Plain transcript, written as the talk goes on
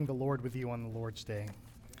The Lord with you on the Lord's Day.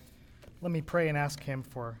 Let me pray and ask him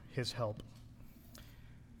for his help.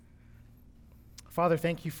 Father,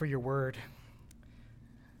 thank you for your word.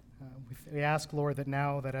 We ask, Lord, that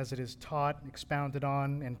now that as it is taught, expounded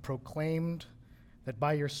on, and proclaimed, that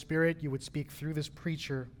by your Spirit you would speak through this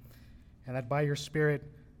preacher, and that by your Spirit,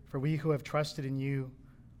 for we who have trusted in you,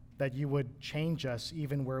 that you would change us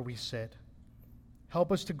even where we sit.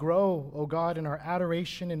 Help us to grow, O God, in our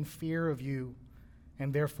adoration and fear of you,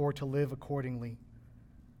 and therefore to live accordingly.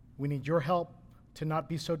 We need your help to not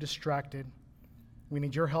be so distracted. We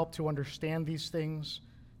need your help to understand these things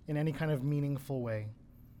in any kind of meaningful way.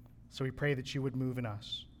 So we pray that you would move in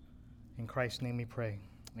us. In Christ's name we pray.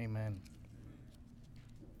 Amen.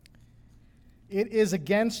 It is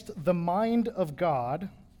against the mind of God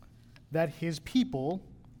that his people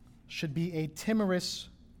should be a timorous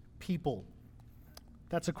people.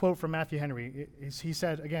 That's a quote from Matthew Henry. He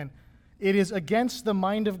said, again, it is against the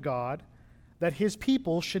mind of God that his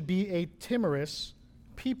people should be a timorous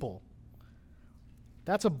people.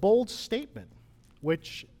 That's a bold statement,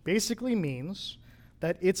 which basically means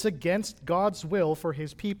that it's against God's will for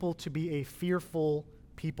his people to be a fearful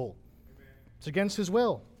people. Amen. It's against his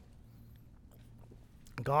will.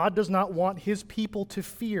 God does not want his people to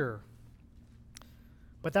fear.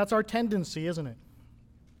 But that's our tendency, isn't it?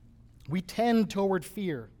 We tend toward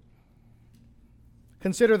fear.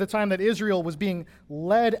 Consider the time that Israel was being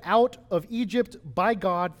led out of Egypt by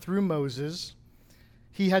God through Moses.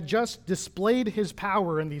 He had just displayed his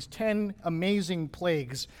power in these 10 amazing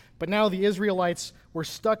plagues, but now the Israelites were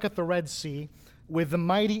stuck at the Red Sea with the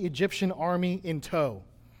mighty Egyptian army in tow.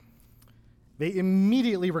 They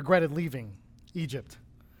immediately regretted leaving Egypt,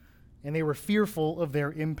 and they were fearful of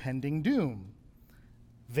their impending doom.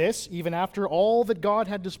 This, even after all that God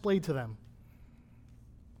had displayed to them.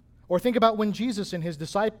 Or think about when Jesus and his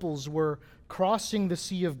disciples were crossing the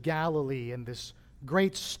Sea of Galilee and this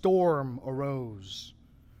great storm arose.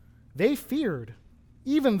 They feared,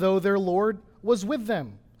 even though their Lord was with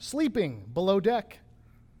them, sleeping below deck.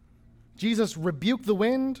 Jesus rebuked the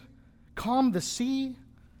wind, calmed the sea,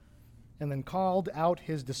 and then called out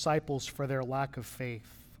his disciples for their lack of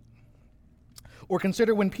faith. Or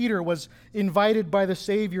consider when Peter was invited by the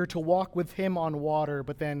Savior to walk with him on water,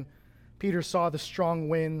 but then Peter saw the strong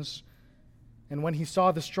winds, and when he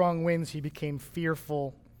saw the strong winds, he became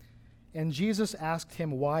fearful, and Jesus asked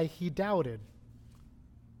him why he doubted.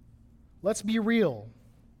 Let's be real.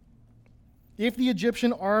 If the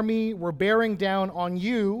Egyptian army were bearing down on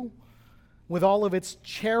you with all of its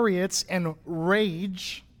chariots and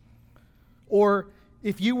rage, or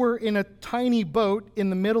if you were in a tiny boat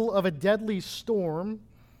in the middle of a deadly storm,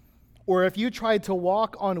 or if you tried to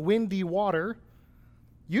walk on windy water,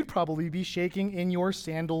 you'd probably be shaking in your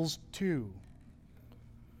sandals too.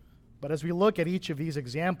 But as we look at each of these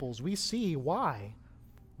examples, we see why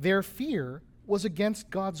their fear was against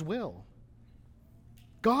God's will.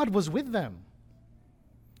 God was with them.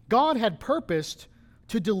 God had purposed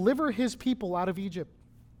to deliver his people out of Egypt.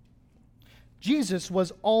 Jesus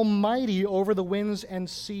was almighty over the winds and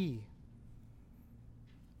sea.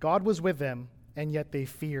 God was with them, and yet they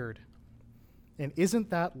feared. And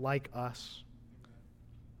isn't that like us?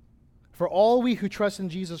 For all we who trust in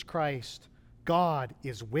Jesus Christ, God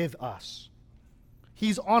is with us.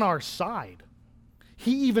 He's on our side.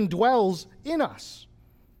 He even dwells in us.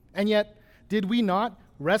 And yet, did we not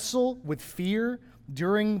wrestle with fear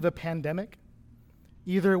during the pandemic?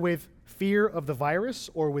 Either with fear of the virus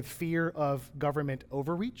or with fear of government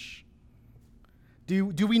overreach?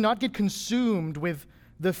 Do we not get consumed with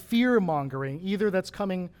the fear-mongering, either that's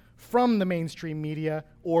coming from the mainstream media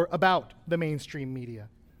or about the mainstream media?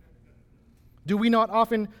 Do we not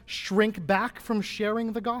often shrink back from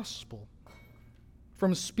sharing the gospel,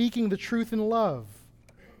 from speaking the truth in love,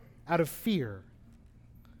 out of fear?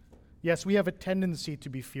 Yes, we have a tendency to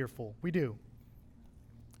be fearful. We do.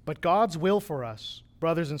 But God's will for us,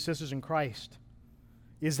 brothers and sisters in Christ,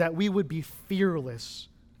 is that we would be fearless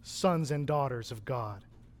sons and daughters of God.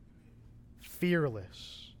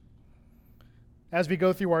 Fearless. As we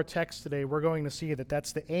go through our text today, we're going to see that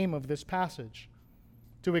that's the aim of this passage,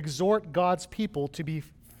 to exhort God's people to be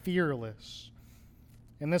fearless.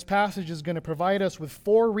 And this passage is going to provide us with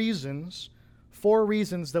four reasons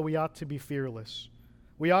that we ought to be fearless.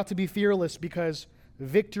 We ought to be fearless because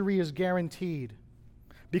victory is guaranteed,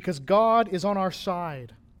 because God is on our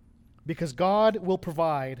side, because God will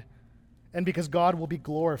provide, and because God will be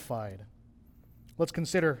glorified. Let's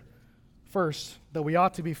consider first that we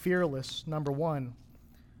ought to be fearless, number one,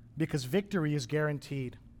 because victory is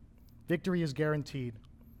guaranteed. Victory is guaranteed.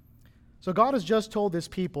 So God has just told this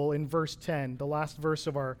people in verse 10, the last verse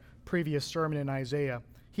of our previous sermon in Isaiah,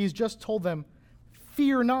 He's just told them,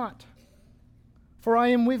 "Fear not, for I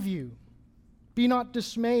am with you. Be not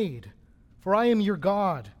dismayed, for I am your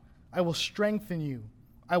God. I will strengthen you.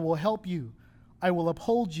 I will help you. I will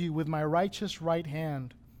uphold you with my righteous right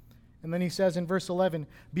hand." And then he says in verse 11,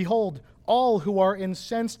 "Behold, all who are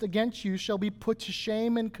incensed against you shall be put to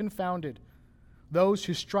shame and confounded. Those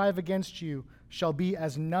who strive against you shall be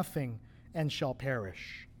as nothing and shall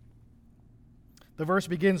perish." The verse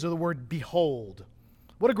begins with the word behold.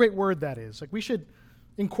 What a great word that is. Like, we should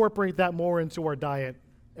incorporate that more into our diet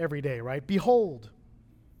every day, right? Behold.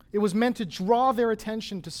 It was meant to draw their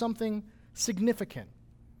attention to something significant.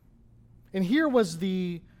 And here was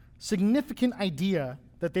the significant idea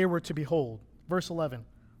that they were to behold. Verse 11.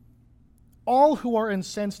 "All who are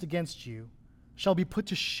incensed against you shall be put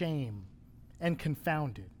to shame and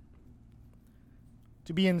confounded."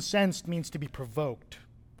 To be incensed means to be provoked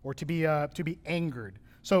or to be angered.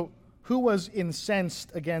 So who was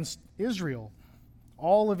incensed against Israel?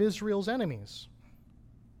 All of Israel's enemies.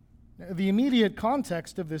 The immediate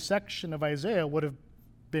context of this section of Isaiah would have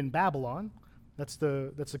been Babylon. That's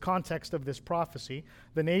the context of this prophecy.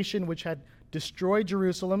 The nation which had destroyed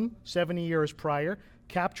Jerusalem 70 years prior,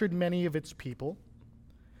 captured many of its people.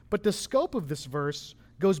 But the scope of this verse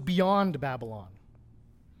goes beyond Babylon.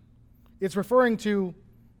 It's referring to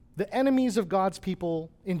the enemies of God's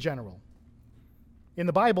people in general. In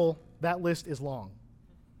the Bible, that list is long.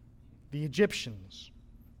 The Egyptians,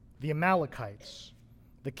 the Amalekites,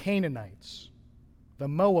 the Canaanites, the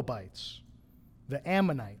Moabites, the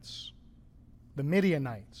Ammonites, the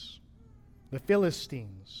Midianites, the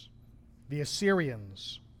Philistines, the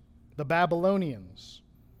Assyrians, the Babylonians,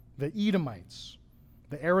 the Edomites,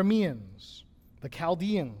 the Arameans, the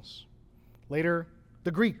Chaldeans, later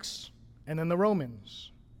the Greeks, and then the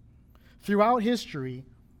Romans. Throughout history,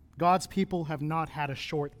 God's people have not had a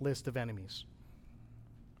short list of enemies.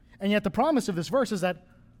 And yet the promise of this verse is that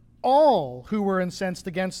all who were incensed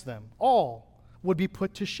against them, all would be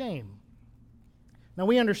put to shame. Now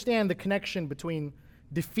we understand the connection between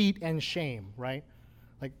defeat and shame, right?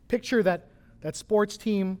 Like, picture that sports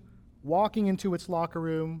team walking into its locker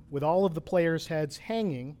room with all of the players' heads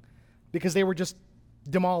hanging because they were just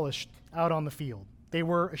demolished out on the field. They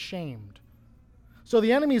were ashamed. So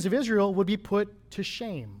the enemies of Israel would be put to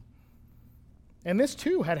shame. And this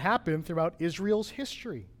too had happened throughout Israel's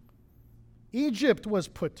history. Egypt was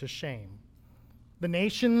put to shame. The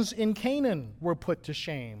nations in Canaan were put to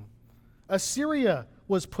shame. Assyria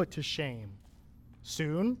was put to shame.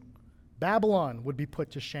 Soon, Babylon would be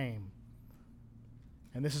put to shame.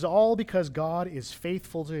 And this is all because God is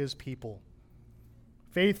faithful to his people,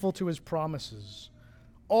 faithful to his promises.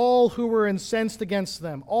 All who were incensed against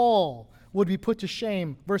them, all would be put to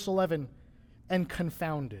shame, verse 11, and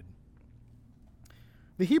confounded.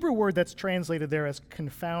 The Hebrew word that's translated there as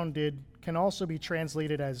confounded can also be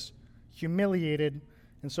translated as humiliated.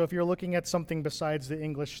 And so if you're looking at something besides the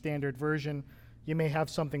English Standard Version, you may have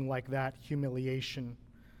something like that, humiliation,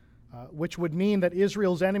 which would mean that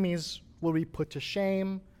Israel's enemies will be put to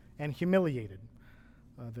shame and humiliated.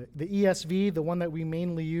 The ESV, the one that we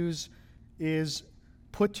mainly use, is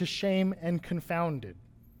put to shame and confounded.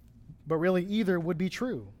 But really, either would be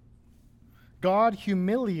true. God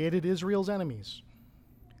humiliated Israel's enemies.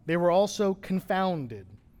 They were also confounded.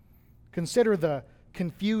 Consider the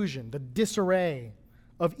confusion, the disarray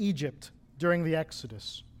of Egypt during the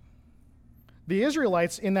Exodus. The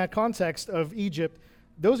Israelites, in that context of Egypt,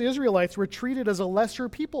 those Israelites were treated as a lesser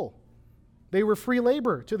people. They were free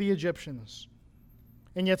labor to the Egyptians.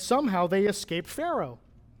 And yet somehow they escaped Pharaoh.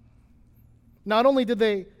 Not only did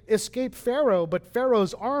they escape Pharaoh, but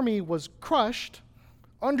Pharaoh's army was crushed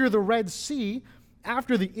under the Red Sea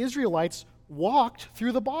after the Israelites walked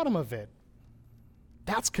through the bottom of it.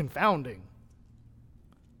 That's confounding.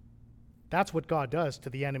 That's what God does to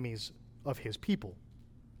the enemies of his people.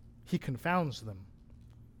 He confounds them.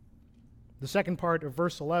 The second part of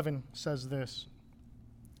verse 11 says this: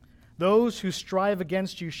 "Those who strive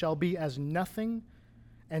against you shall be as nothing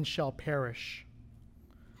and shall perish."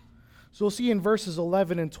 So we'll see in verses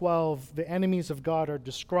 11 and 12, the enemies of God are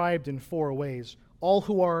described in four ways. All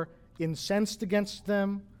who are incensed against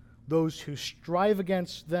them, those who strive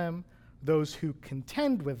against them, those who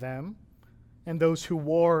contend with them, and those who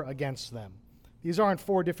war against them. These aren't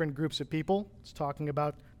four different groups of people. It's talking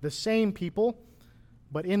about the same people,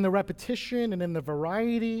 but in the repetition and in the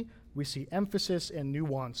variety, we see emphasis and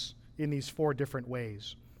nuance in these four different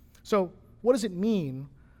ways. So what does it mean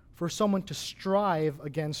for someone to strive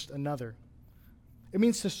against another? It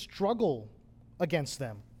means to struggle against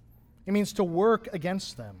them. It means to work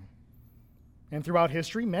against them. And throughout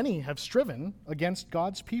history, many have striven against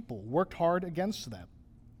God's people, worked hard against them.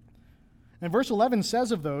 And verse 11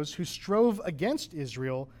 says of those who strove against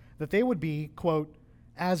Israel that they would be, quote,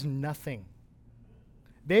 as nothing.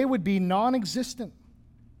 They would be non-existent.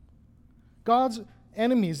 God's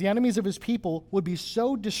enemies, the enemies of his people, would be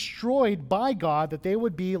so destroyed by God that they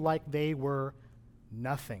would be like they were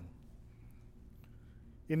nothing.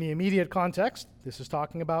 In the immediate context, this is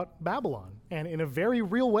talking about Babylon. And in a very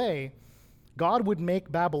real way, God would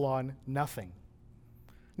make Babylon nothing.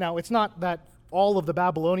 Now, it's not that all of the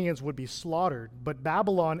Babylonians would be slaughtered, but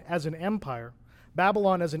Babylon as an empire,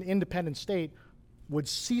 Babylon as an independent state, would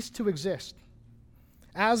cease to exist.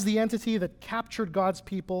 As the entity that captured God's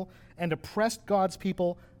people and oppressed God's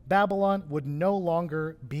people, Babylon would no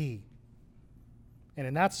longer be. And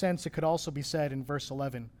in that sense, it could also be said in verse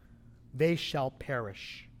 11, they shall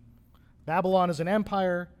perish. Babylon as an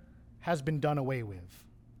empire has been done away with.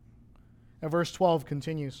 And verse 12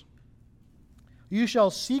 continues, you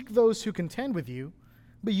shall seek those who contend with you,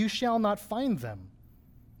 but you shall not find them.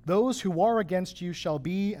 Those who war against you shall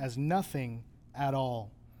be as nothing at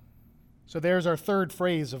all. So there's our third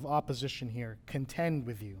phrase of opposition here, contend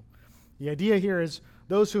with you. The idea here is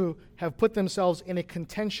those who have put themselves in a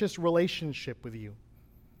contentious relationship with you.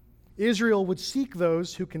 Israel would seek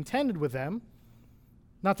those who contended with them,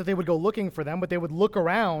 not that they would go looking for them, but they would look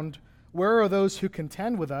around, where are those who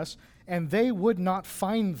contend with us, and they would not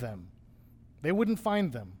find them. They wouldn't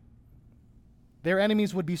find them. Their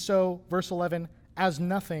enemies would be so, verse 11, as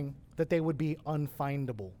nothing that they would be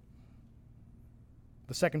unfindable.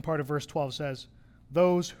 The second part of verse 12 says,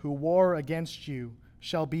 those who war against you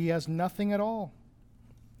shall be as nothing at all.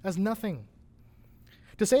 As nothing.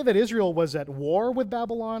 To say that Israel was at war with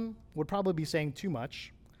Babylon would probably be saying too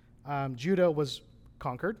much. Judah was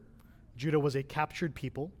conquered. Judah was a captured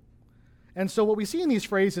people. And so what we see in these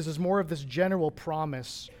phrases is more of this general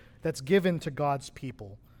promise that's given to God's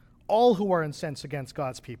people. All who are incensed against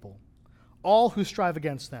God's people. All who strive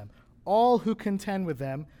against them. All who contend with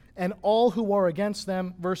them. And all who war against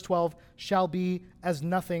them, verse 12, shall be as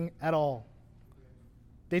nothing at all.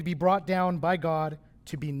 They'd be brought down by God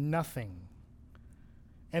to be nothing.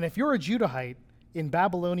 And if you're a Judahite in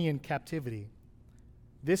Babylonian captivity,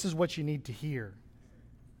 this is what you need to hear.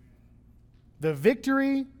 The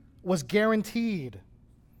victory was guaranteed.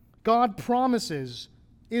 God promises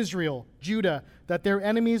Israel, Judah, that their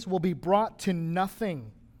enemies will be brought to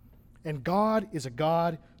nothing. And God is a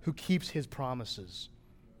God who keeps his promises.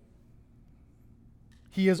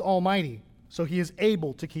 He is almighty, so he is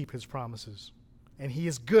able to keep his promises. And he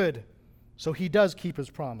is good, so he does keep his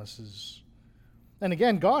promises. And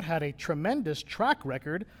again, God had a tremendous track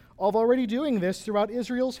record of already doing this throughout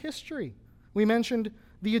Israel's history. We mentioned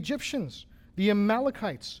the Egyptians, the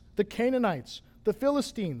Amalekites, the Canaanites, the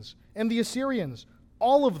Philistines, and the Assyrians.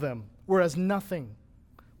 All of them were as nothing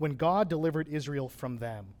when God delivered Israel from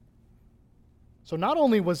them. So not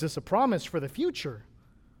only was this a promise for the future,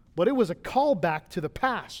 but it was a callback to the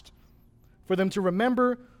past for them to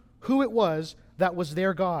remember who it was that was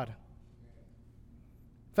their God.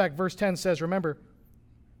 In fact, verse 10 says, remember,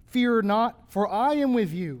 fear not, for I am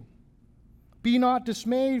with you. Be not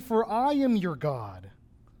dismayed, for I am your God.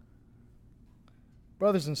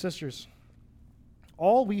 Brothers and sisters,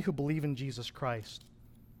 all we who believe in Jesus Christ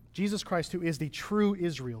who is the true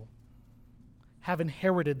Israel, have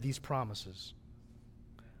inherited these promises.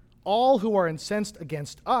 All who are incensed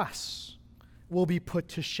against us will be put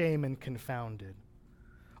to shame and confounded.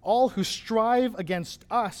 All who strive against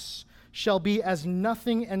us shall be as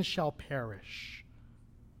nothing and shall perish.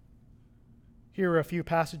 Here are a few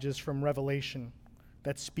passages from Revelation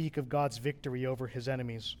that speak of God's victory over his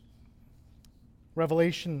enemies.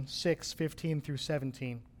 Revelation 6:15 through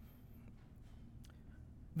 17.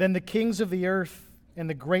 Then the kings of the earth and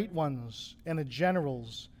the great ones and the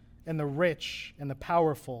generals and the rich and the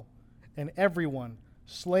powerful and everyone,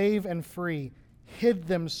 slave and free, hid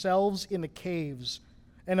themselves in the caves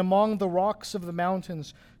and among the rocks of the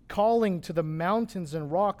mountains, calling to the mountains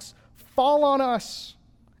and rocks, fall on us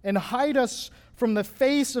and hide us from the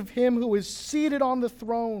face of him who is seated on the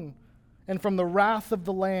throne and from the wrath of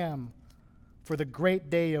the Lamb. For the great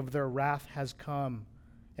day of their wrath has come,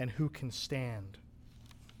 and who can stand?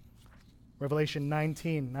 Revelation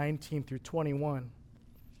 19 through 21.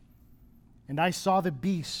 And I saw the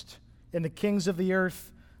beast and the kings of the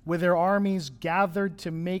earth with their armies gathered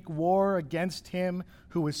to make war against him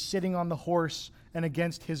who was sitting on the horse and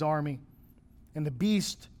against his army. And the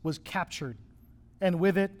beast was captured, and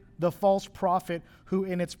with it the false prophet who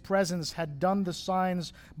in its presence had done the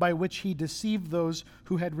signs by which he deceived those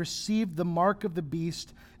who had received the mark of the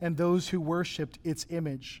beast and those who worshipped its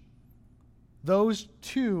image. Those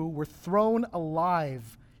two were thrown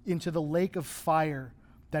alive into the lake of fire,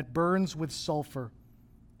 that burns with sulfur,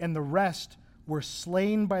 and the rest were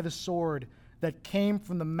slain by the sword that came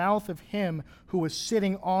from the mouth of him who was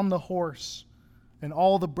sitting on the horse, and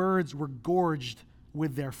all the birds were gorged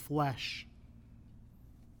with their flesh.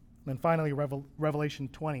 And then finally, Revelation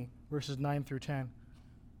 20, verses 9 through 10.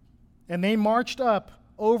 And they marched up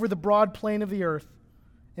over the broad plain of the earth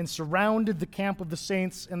and surrounded the camp of the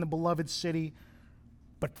saints and the beloved city,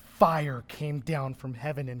 but fire came down from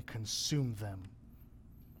heaven and consumed them.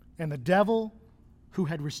 And the devil who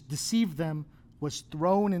had deceived them was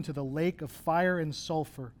thrown into the lake of fire and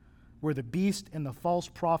sulfur, where the beast and the false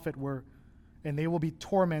prophet were, and they will be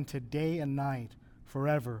tormented day and night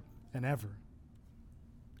forever and ever.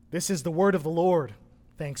 This is the word of the Lord.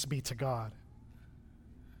 Thanks be to God.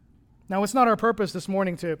 Now, it's not our purpose this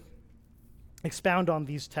morning to expound on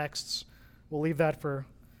these texts. We'll leave that for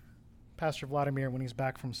Pastor Vladimir when he's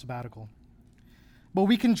back from sabbatical. But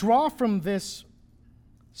we can draw from this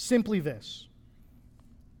simply this: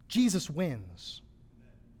 Jesus wins.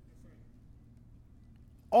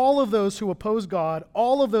 All of those who oppose God,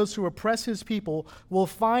 all of those who oppress his people, will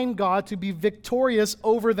find God to be victorious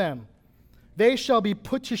over them. They shall be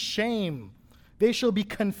put to shame. They shall be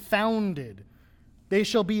confounded. They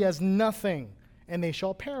shall be as nothing, and they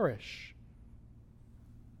shall perish.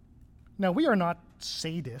 Now, we are not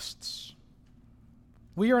sadists.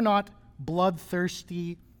 We are not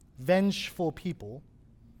bloodthirsty, vengeful people.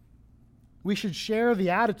 We should share the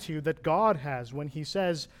attitude that God has when he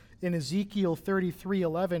says in Ezekiel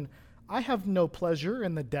 33:11, I have no pleasure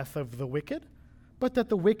in the death of the wicked, but that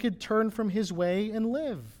the wicked turn from his way and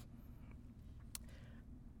live.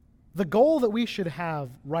 The goal that we should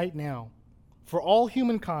have right now for all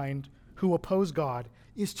humankind who oppose God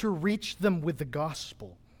is to reach them with the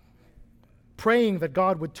gospel, praying that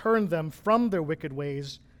God would turn them from their wicked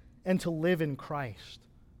ways and to live in Christ.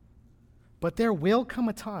 But there will come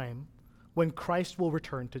a time when Christ will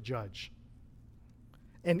return to judge.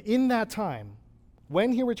 And in that time,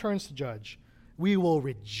 when he returns to judge, we will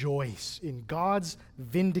rejoice in God's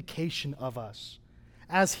vindication of us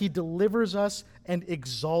as he delivers us and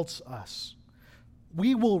exalts us.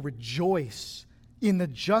 We will rejoice in the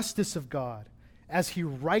justice of God as he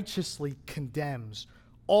righteously condemns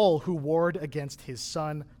all who warred against his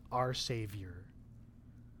Son, our Savior.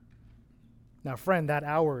 Now, friend, that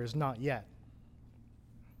hour is not yet.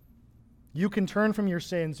 You can turn from your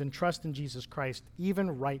sins and trust in Jesus Christ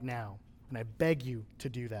even right now. And I beg you to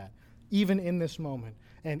do that, even in this moment.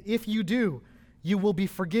 And if you do, you will be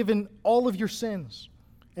forgiven all of your sins,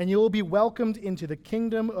 and you will be welcomed into the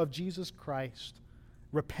kingdom of Jesus Christ.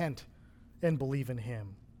 Repent and believe in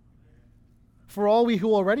him. For all we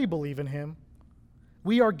who already believe in him,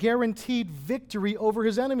 we are guaranteed victory over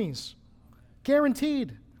his enemies.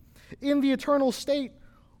 Guaranteed. In the eternal state,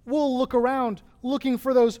 we'll look around looking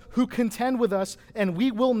for those who contend with us, and we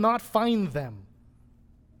will not find them.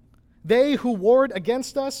 They who warred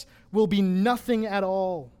against us will be nothing at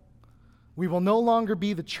all. We will no longer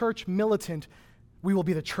be the church militant. We will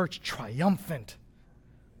be the church triumphant.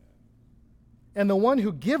 And the one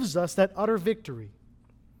who gives us that utter victory,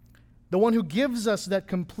 the one who gives us that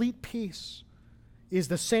complete peace, is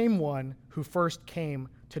the same one who first came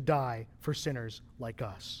to die for sinners like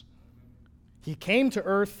us. He came to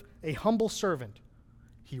earth a humble servant.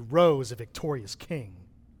 He rose a victorious king.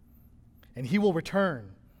 And he will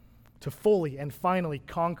return to fully and finally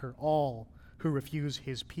conquer all who refuse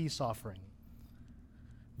his peace offering.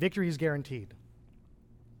 Victory is guaranteed.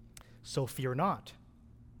 So fear not.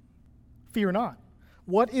 Fear not.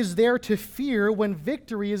 What is there to fear when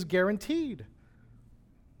victory is guaranteed?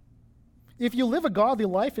 If you live a godly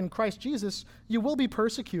life in Christ Jesus, you will be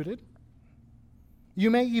persecuted. You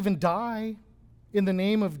may even die in the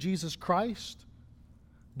name of Jesus Christ.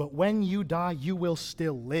 But when you die, you will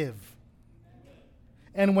still live.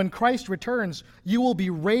 And when Christ returns, you will be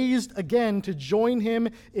raised again to join him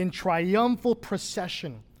in triumphal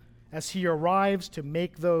procession as he arrives to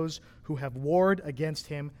make those who have warred against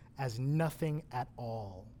him as nothing at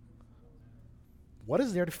all. What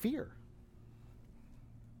is there to fear?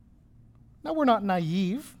 Now, we're not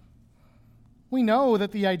naive. We know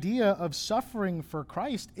that the idea of suffering for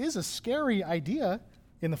Christ is a scary idea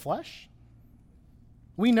in the flesh.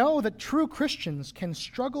 We know that true Christians can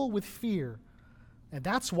struggle with fear, and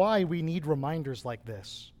that's why we need reminders like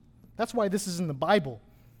this. That's why this is in the Bible.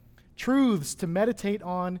 Truths to meditate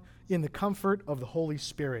on in the comfort of the Holy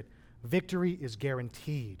Spirit. Victory is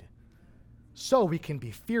guaranteed. So we can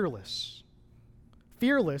be fearless.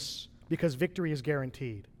 Fearless because victory is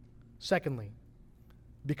guaranteed. Secondly,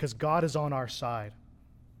 because God is on our side.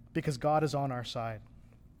 Because God is on our side.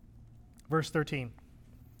 Verse 13.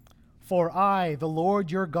 For I, the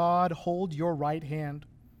Lord your God, hold your right hand.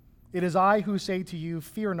 It is I who say to you,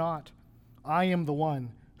 fear not. I am the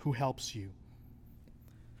one who helps you.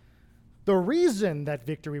 The reason that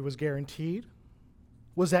victory was guaranteed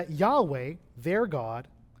was that Yahweh, their God,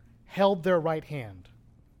 held their right hand.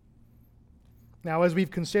 Now, as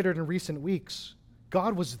we've considered in recent weeks,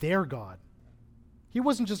 God was their God. He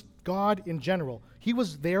wasn't just God in general. He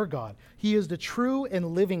was their God. He is the true and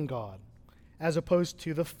living God, as opposed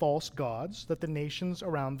to the false gods that the nations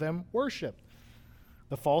around them worshiped.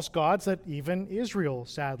 The false gods that even Israel,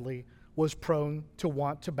 sadly, was prone to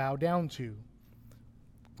want to bow down to.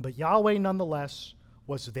 But Yahweh, nonetheless,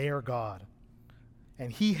 was their God.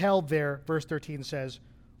 And he held their, verse 13 says,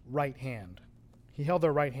 right hand. He held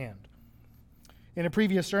their right hand. In a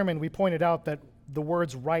previous sermon, we pointed out that the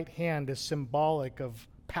word's right hand is symbolic of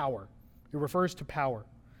power. It refers to power.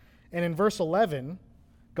 And in verse 11,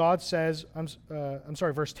 God says,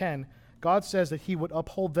 verse 10, God says that he would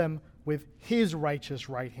uphold them with his righteous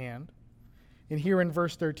right hand. And here in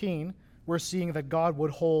verse 13, we're seeing that God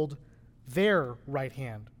would hold their right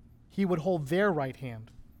hand. He would hold their right hand,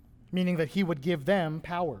 meaning that he would give them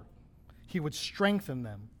power. He would strengthen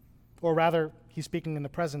them. Or rather, he's speaking in the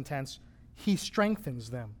present tense, he strengthens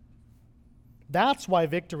them. That's why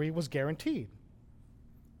victory was guaranteed.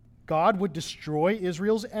 God would destroy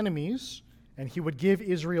Israel's enemies, and he would give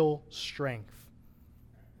Israel strength.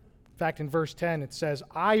 In fact, in verse 10, it says,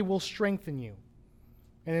 I will strengthen you.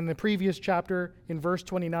 And in the previous chapter, in verse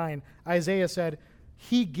 29, Isaiah said,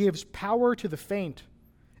 he gives power to the faint,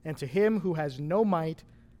 and to him who has no might,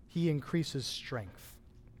 he increases strength.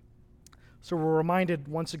 So we're reminded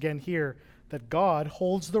once again here that God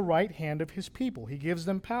holds the right hand of his people. He gives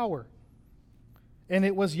them power. And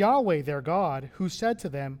it was Yahweh, their God, who said to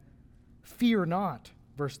them, fear not,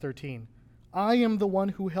 verse 13. I am the one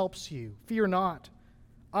who helps you. Fear not.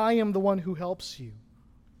 I am the one who helps you.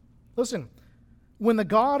 Listen, when the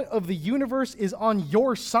God of the universe is on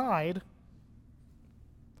your side,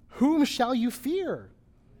 whom shall you fear?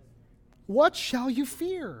 What shall you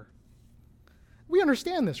fear? We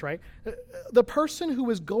understand this, right? The person who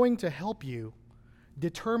is going to help you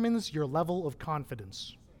determines your level of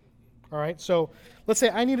confidence. All right? So let's say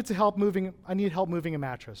I need help moving a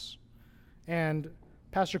mattress. And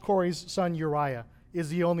Pastor Corey's son Uriah is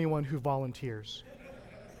the only one who volunteers.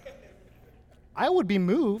 I would be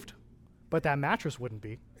moved, but that mattress wouldn't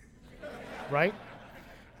be. Right?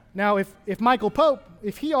 Now, if Michael Pope,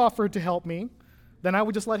 if he offered to help me, then I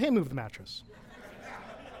would just let him move the mattress.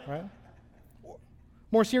 Right?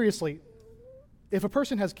 More seriously, if a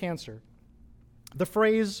person has cancer, the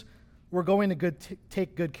phrase, we're going to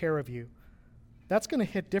take good care of you, that's going to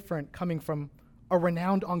hit different coming from a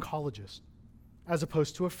renowned oncologist as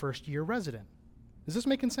opposed to a first-year resident. Is this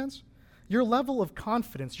making sense? Your level of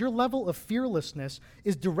confidence, your level of fearlessness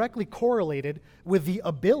is directly correlated with the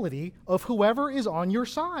ability of whoever is on your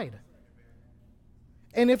side.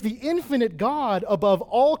 And if the infinite God above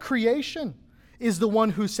all creation is the one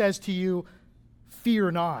who says to you,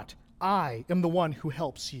 fear not, I am the one who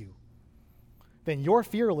helps you, then your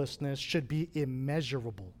fearlessness should be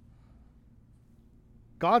immeasurable.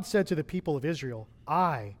 God said to the people of Israel,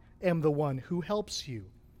 I am the one who helps you.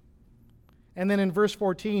 And then in verse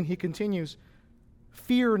 14, he continues,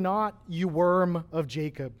 fear not, you worm of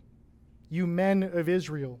Jacob, you men of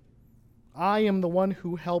Israel. I am the one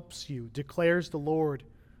who helps you, declares the Lord.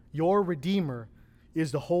 Your Redeemer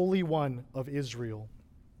is the Holy One of Israel.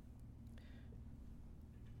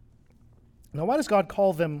 Now, why does God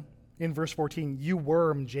call them, in verse 14, you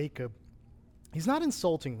worm Jacob? He's not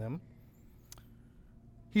insulting them.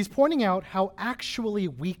 He's pointing out how actually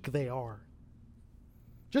weak they are.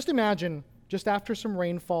 Just imagine, just after some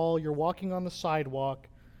rainfall, you're walking on the sidewalk,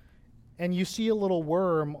 and you see a little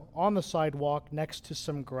worm on the sidewalk next to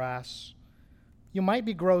some grass. You might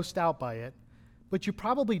be grossed out by it, but you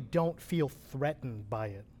probably don't feel threatened by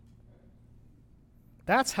it.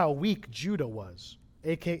 That's how weak Judah was,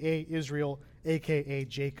 a.k.a. Israel, a.k.a.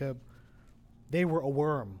 Jacob. They were a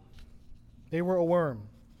worm. They were a worm.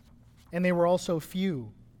 And they were also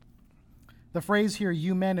few. The phrase here,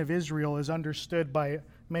 you men of Israel, is understood by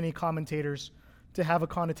many commentators to have a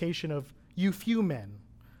connotation of you few men,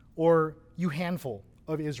 or you handful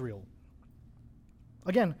of Israel.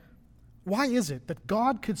 Again, why is it that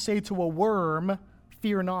God could say to a worm,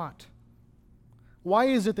 fear not? Why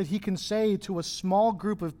is it that he can say to a small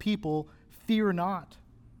group of people, fear not?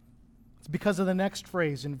 It's because of the next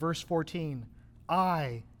phrase in verse 14.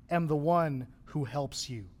 I am the one who helps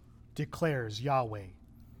you, declares Yahweh. Amen.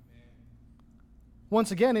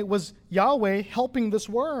 Once again, it was Yahweh helping this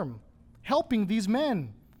worm, helping these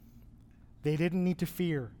men. They didn't need to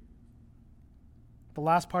fear. The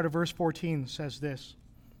last part of verse 14 says this: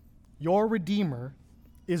 your Redeemer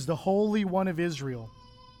is the Holy One of Israel.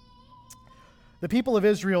 The people of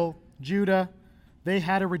Israel, Judah, they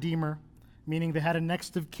had a Redeemer, meaning they had a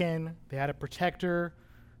next of kin, they had a protector,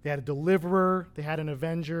 they had a deliverer, they had an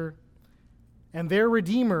avenger. And their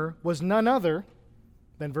Redeemer was none other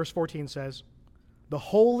than, verse 14 says, the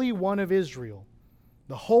Holy One of Israel.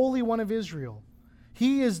 The Holy One of Israel.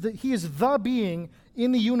 He is the being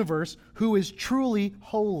in the universe who is truly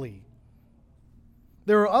holy.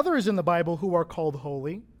 There are others in the Bible who are called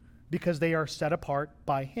holy because they are set apart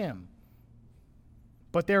by Him.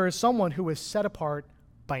 But there is someone who is set apart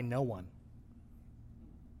by no one.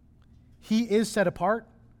 He is set apart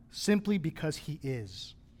simply because He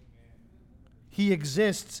is. He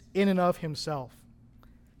exists in and of Himself.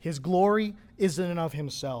 His glory is in and of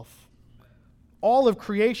Himself. All of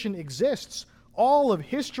creation exists. All of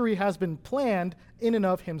history has been planned in and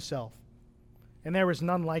of Himself. And there is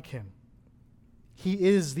none like Him. He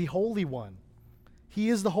is the Holy One. He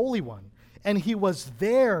is the Holy One. And He was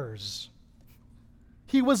theirs.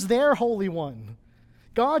 He was their Holy One.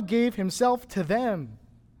 God gave Himself to them.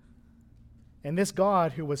 And this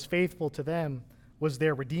God who was faithful to them was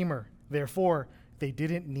their Redeemer. Therefore, they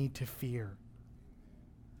didn't need to fear.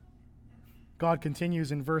 God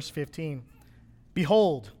continues in verse 15.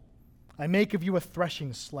 Behold, I make of you a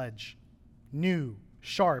threshing sledge, new,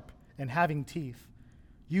 sharp, and having teeth.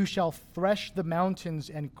 You shall thresh the mountains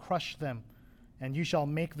and crush them, and you shall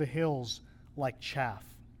make the hills like chaff.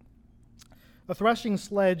 A threshing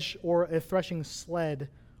sledge or a threshing sled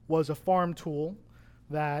was a farm tool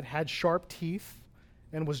that had sharp teeth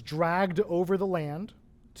and was dragged over the land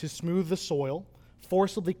to smooth the soil,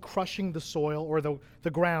 forcibly crushing the soil or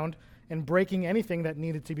the ground and breaking anything that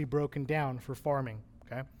needed to be broken down for farming.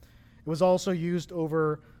 Okay? It was also used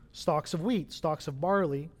over stalks of wheat, stalks of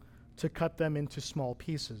barley, to cut them into small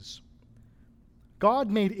pieces. God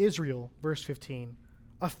made Israel, verse 15,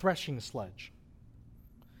 a threshing sledge.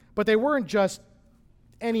 But they weren't just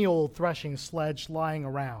any old threshing sledge lying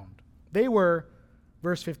around. They were,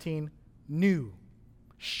 verse 15, new,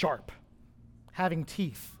 sharp, having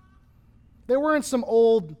teeth. They weren't some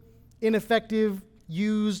old, ineffective,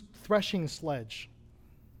 used threshing sledge.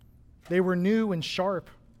 They were new and sharp.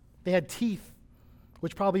 They had teeth,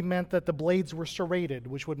 which probably meant that the blades were serrated,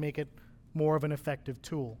 which would make it more of an effective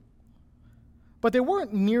tool. But they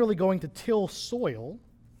weren't merely going to till soil.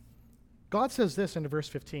 God says this in verse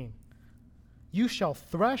 15, you shall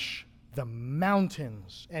thresh the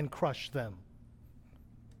mountains and crush them.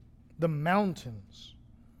 The mountains.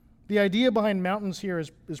 The idea behind mountains here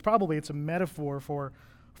is probably it's a metaphor for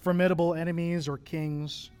formidable enemies or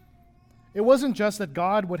kings. It wasn't just that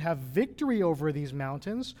God would have victory over these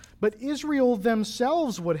mountains, but Israel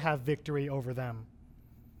themselves would have victory over them.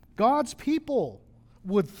 God's people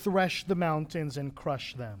would thresh the mountains and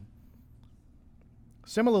crush them.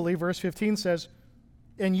 Similarly, verse 15 says,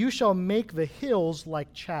 and you shall make the hills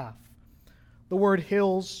like chaff. The word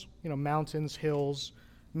hills, mountains, hills,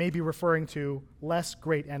 may be referring to less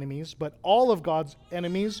great enemies, but all of God's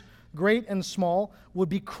enemies, great and small, would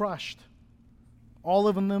be crushed. All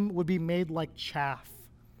of them would be made like chaff.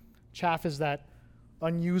 Chaff is that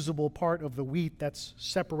unusable part of the wheat that's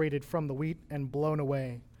separated from the wheat and blown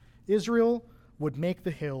away. Israel would make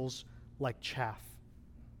the hills like chaff.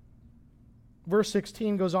 Verse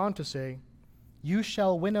 16 goes on to say, you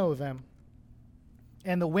shall winnow them,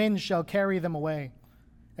 and the wind shall carry them away,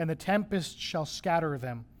 and the tempest shall scatter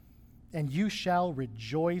them, and you shall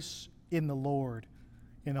rejoice in the Lord.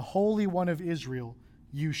 In the Holy One of Israel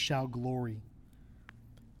you shall glory.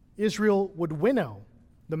 Israel would winnow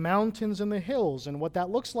the mountains and the hills, and what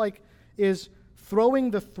that looks like is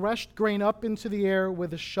throwing the threshed grain up into the air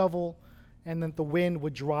with a shovel, and then the wind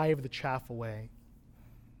would drive the chaff away.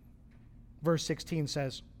 Verse 16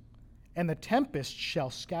 says, and the tempest shall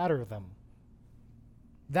scatter them.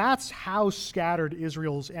 That's how scattered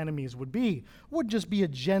Israel's enemies would be. It would just be a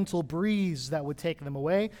gentle breeze that would take them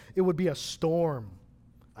away. It would be a storm,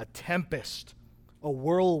 a tempest, a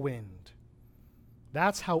whirlwind.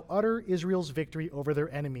 That's how utter Israel's victory over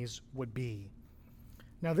their enemies would be.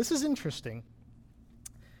 Now, this is interesting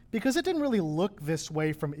because it didn't really look this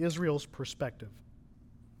way from Israel's perspective.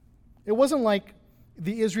 It wasn't like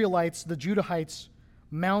the Israelites, the Judahites,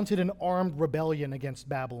 mounted an armed rebellion against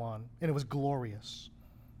Babylon, and it was glorious.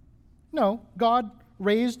 No, God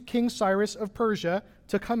raised King Cyrus of Persia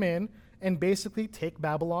to come in and basically take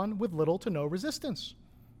Babylon with little to no resistance.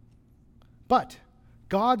 But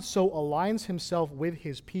God so aligns himself with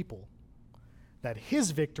his people that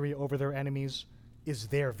his victory over their enemies is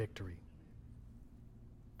their victory.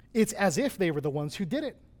 It's as if they were the ones who did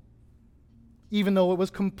it. even though it was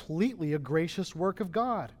completely a gracious work of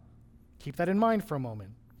God. Keep that in mind for a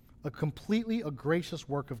moment. Completely a gracious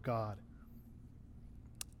work of God.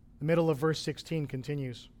 The middle of verse 16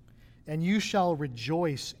 continues, "And you shall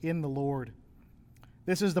rejoice in the Lord."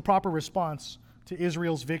 This is the proper response to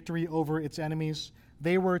Israel's victory over its enemies.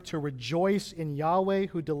 They were to rejoice in Yahweh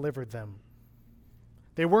who delivered them.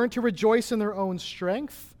 They weren't to rejoice in their own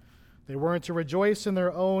strength. They weren't to rejoice in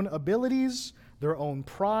their own abilities, their own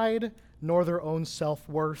pride, nor their own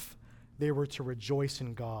self-worth. They were to rejoice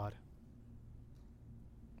in God.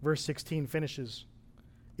 Verse 16 finishes,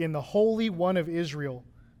 "In the Holy One of Israel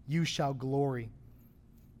you shall glory."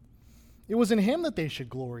 It was in him that they should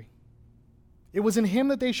glory. It was in him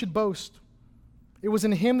that they should boast. It was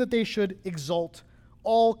in him that they should exult.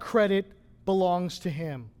 All credit belongs to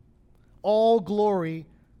him. All glory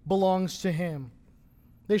belongs to him.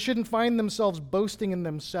 They shouldn't find themselves boasting in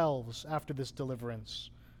themselves after this deliverance.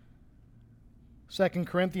 2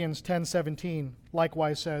 Corinthians 10:17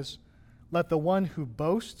 likewise says, "Let the one who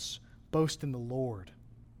boasts boast in the Lord."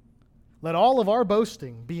 Let all of our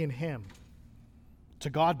boasting be in him. To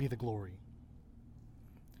God be the glory.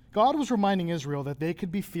 God was reminding Israel that they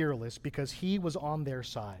could be fearless because he was on their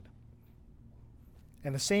side.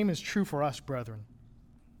 And the same is true for us, brethren.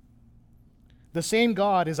 The same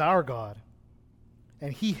God is our God,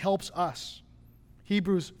 and he helps us.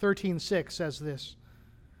 Hebrews 13:6 says this,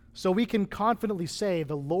 "So we can confidently say,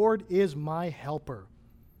 'The Lord is my helper.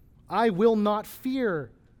 I will not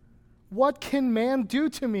fear. What can man do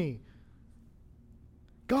to me?'"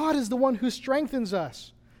 God is the one who strengthens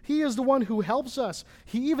us. He is the one who helps us.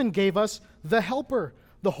 He even gave us the helper,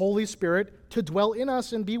 the Holy Spirit, to dwell in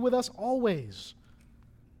us and be with us always.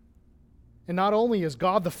 And not only is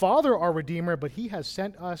God the Father our Redeemer, but he has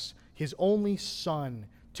sent us his only Son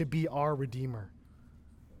to be our Redeemer.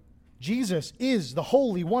 Jesus is the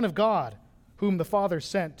Holy One of God, whom the Father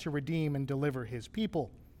sent to redeem and deliver his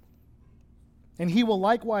people. And he will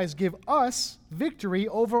likewise give us victory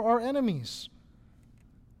over our enemies.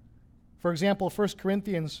 For example, 1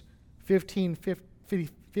 Corinthians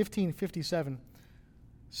 15:57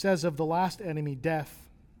 says of the last enemy, death,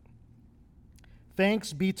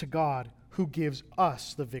 "Thanks be to God who gives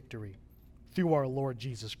us the victory through our Lord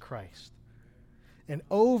Jesus Christ." And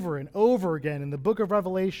over again in the book of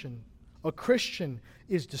Revelation, a Christian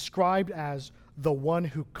is described as the one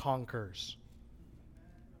who conquers.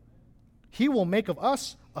 He will make of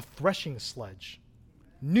us a threshing sledge,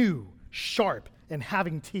 new, sharp, and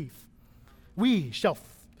having teeth. We shall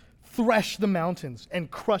thresh the mountains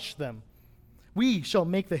and crush them. We shall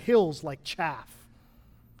make the hills like chaff.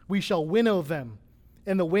 We shall winnow them,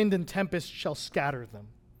 and the wind and tempest shall scatter them.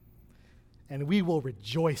 And we will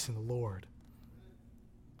rejoice in the Lord.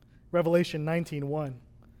 Revelation 19:1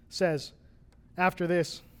 says, "After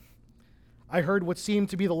this, I heard what seemed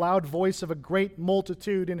to be the loud voice of a great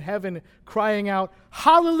multitude in heaven crying out,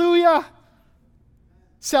 'Hallelujah!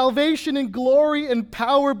 Salvation and glory and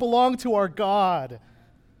power belong to our God.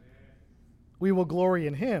 We will glory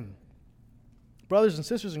in him.'" Brothers and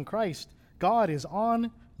sisters in Christ, God is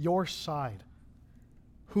on your side.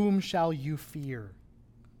 Whom shall you fear?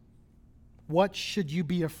 What should you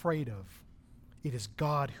be afraid of? It is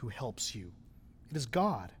God who helps you. It is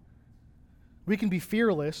God. We can be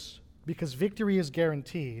fearless because victory is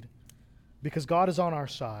guaranteed, because God is on our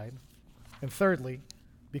side, and thirdly,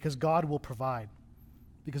 because God will provide.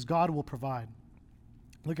 Because God will provide.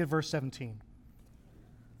 Look at verse 17.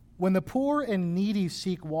 "When the poor and needy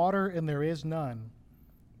seek water and there is none,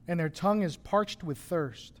 and their tongue is parched with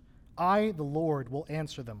thirst, I, the Lord, will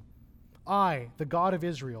answer them. I, the God of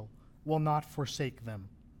Israel, will not forsake them."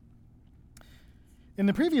 In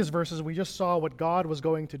the previous verses, we just saw what God was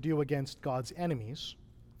going to do against God's enemies.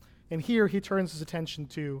 And here he turns his attention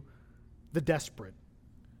to the desperate.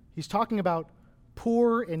 He's talking about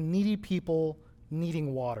poor and needy people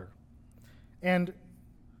needing water. And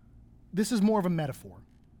this is more of a metaphor.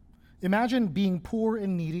 Imagine being poor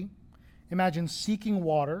and needy. Imagine seeking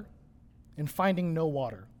water and finding no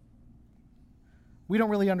water. We don't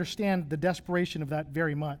really understand the desperation of that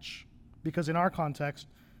very much, because in our context,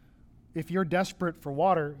 if you're desperate for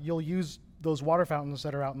water, you'll use those water fountains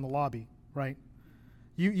that are out in the lobby, right?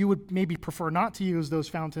 You would maybe prefer not to use those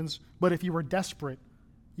fountains, but if you were desperate,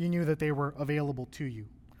 you knew that they were available to you.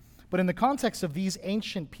 But in the context of these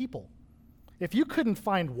ancient people, if you couldn't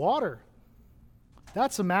find water,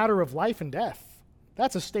 that's a matter of life and death.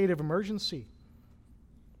 That's a state of emergency.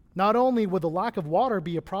 Not only would the lack of water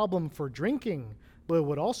be a problem for drinking, but it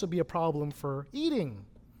would also be a problem for eating,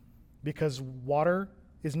 because water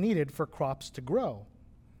is needed for crops to grow.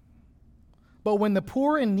 But when the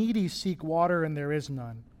poor and needy seek water and there is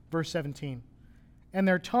none, verse 17, and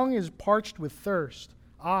their tongue is parched with thirst,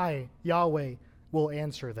 I, Yahweh, will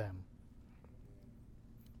answer them.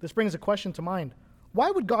 This brings a question to mind. Why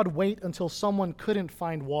would God wait until someone couldn't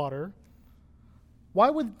find water? Why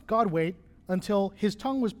would God wait until his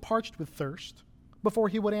tongue was parched with thirst before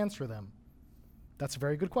he would answer them? That's a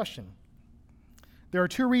very good question. There are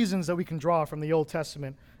two reasons that we can draw from the Old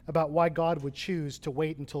Testament about why God would choose to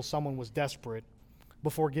wait until someone was desperate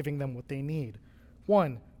before giving them what they need.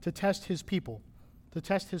 One, to test his people. To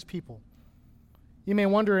test his people. You may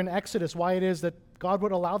wonder in Exodus why it is that God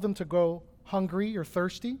would allow them to go hungry or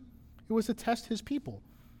thirsty. It was to test his people.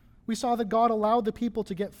 We saw that God allowed the people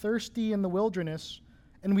to get thirsty in the wilderness,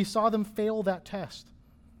 and we saw them fail that test.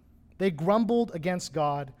 They grumbled against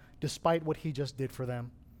God despite what he just did for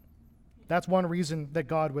them. That's one reason that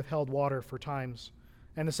God withheld water for times.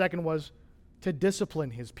 And the second was to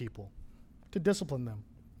discipline his people, to discipline them.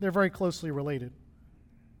 They're very closely related.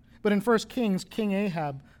 But in 1 Kings, King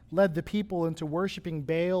Ahab led the people into worshiping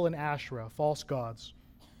Baal and Asherah, false gods.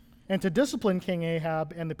 And to discipline King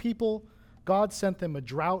Ahab and the people, God sent them a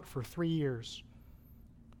drought for 3 years.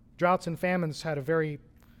 Droughts and famines had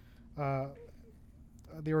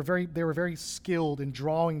they were very skilled in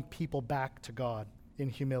drawing people back to God in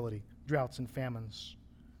humility, droughts and famines.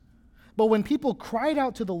 But when people cried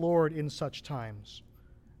out to the Lord in such times,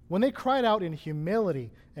 when they cried out in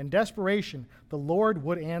humility and desperation, the Lord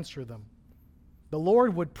would answer them. The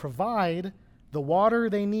Lord would provide the water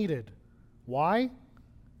they needed. Why?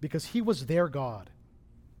 Because he was their God.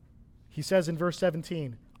 He says in verse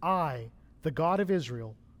 17, I, the God of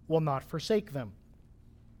Israel, will not forsake them.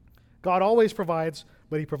 God always provides,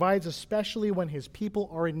 but he provides especially when his people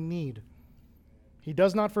are in need. He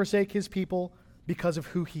does not forsake his people because of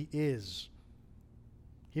who he is.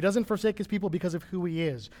 He doesn't forsake his people because of who he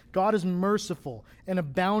is. God is merciful and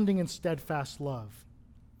abounding in steadfast love.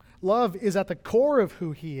 Love is at the core of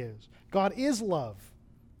who he is. God is love.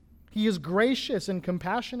 He is gracious and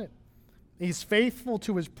compassionate. He's faithful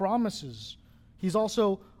to his promises. He's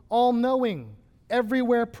also all-knowing,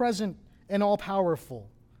 everywhere present, and all-powerful.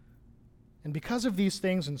 And because of these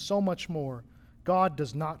things and so much more, God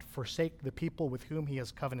does not forsake the people with whom he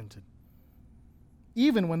has covenanted,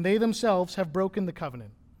 even when they themselves have broken the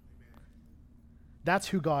covenant. That's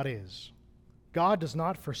who God is. God does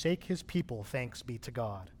not forsake his people, thanks be to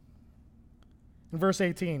God. In verse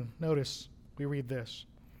 18, notice we read this.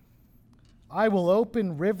 I will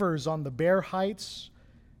open rivers on the bare heights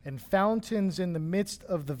and fountains in the midst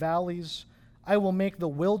of the valleys. I will make the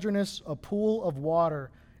wilderness a pool of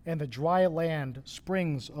water and the dry land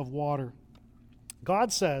springs of water.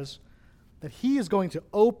 God says that he is going to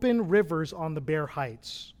open rivers on the bare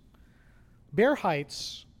heights. Bare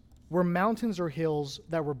heights were mountains or hills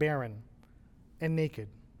that were barren and naked,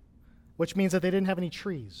 which means that they didn't have any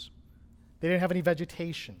trees. They didn't have any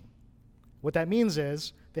vegetation. What that means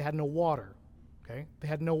is they had no water. Okay? They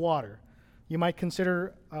had no water. You might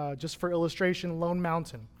consider, just for illustration, Lone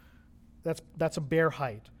Mountain. That's a bare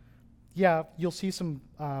height. Yeah, you'll see some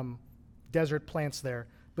desert plants there,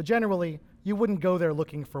 but generally you wouldn't go there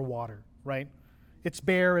looking for water, right? It's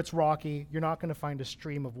bare, it's rocky. You're not going to find a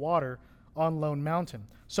stream of water on Lone Mountain.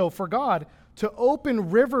 So for God to open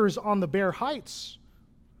rivers on the bare heights,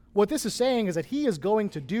 what this is saying is that he is going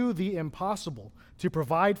to do the impossible to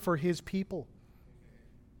provide for his people.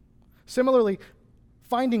 Similarly,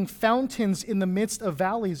 finding fountains in the midst of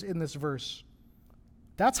valleys in this verse,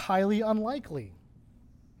 that's highly unlikely.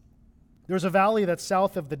 There's a valley that's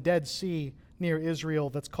south of the Dead Sea near Israel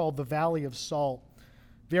that's called the Valley of Salt.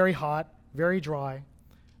 Very hot, very dry.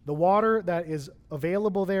 The water that is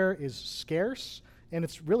available there is scarce, and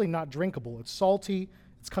it's really not drinkable. It's salty.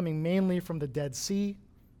 It's coming mainly from the Dead Sea.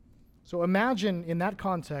 So imagine, in that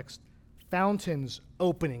context, fountains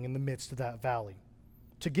opening in the midst of that valley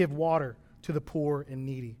to give water to the poor and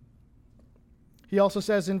needy. He also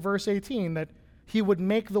says in verse 18 that he would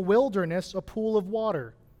make the wilderness a pool of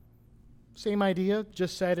water. Same idea,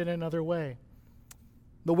 just said in another way.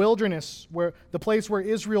 The wilderness, the place where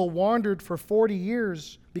Israel wandered for 40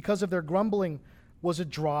 years because of their grumbling, was a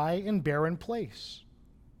dry and barren place.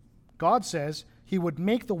 God says he would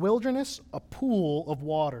make the wilderness a pool of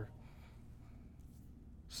water.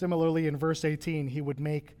 Similarly, in verse 18, he would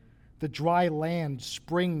make the dry land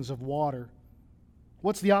springs of water.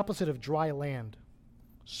 What's the opposite of dry land?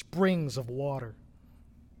 Springs of water.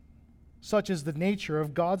 Such is the nature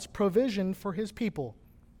of God's provision for his people.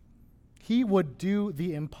 He would do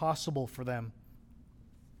the impossible for them.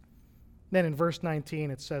 Then in verse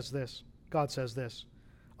 19 it says this, God says this,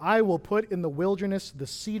 I will put in the wilderness the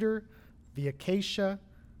cedar, the acacia,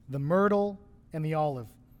 the myrtle, and the olive.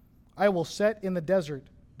 I will set in the desert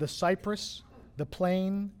the cypress, the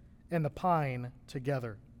plane, and the pine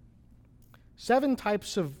together. 7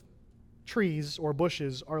 types of trees or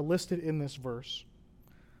bushes are listed in this verse,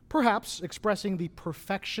 perhaps expressing the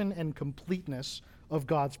perfection and completeness of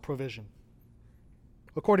God's provision.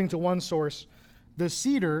 According to one source, the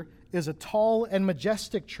cedar is a tall and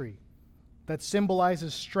majestic tree that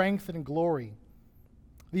symbolizes strength and glory.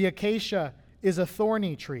 The acacia is a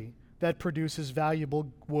thorny tree that produces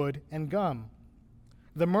valuable wood and gum.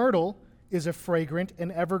 The myrtle is a fragrant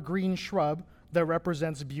and evergreen shrub that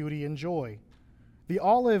represents beauty and joy. The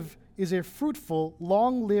olive is a fruitful,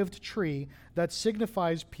 long-lived tree that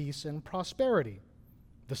signifies peace and prosperity.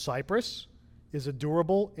 The cypress is a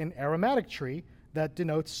durable and aromatic tree that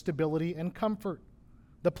denotes stability and comfort.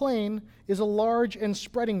 The plane is a large and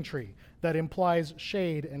spreading tree that implies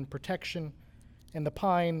shade and protection. And the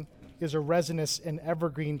pine is a resinous and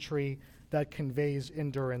evergreen tree that conveys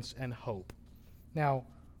endurance and hope. Now,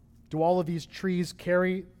 do all of these trees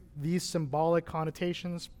carry these symbolic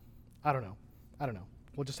connotations? I don't know.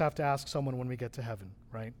 We'll just have to ask someone when we get to heaven,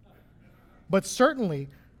 right? But certainly,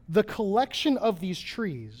 the collection of these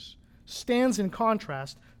trees stands in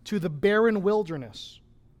contrast to the barren wilderness.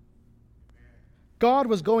 God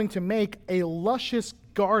was going to make a luscious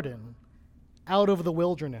garden out of the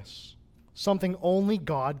wilderness, something only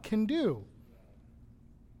God can do.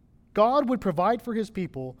 God would provide for his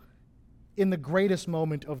people in the greatest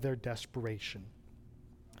moment of their desperation.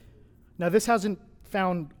 Now, this hasn't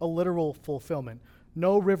found a literal fulfillment.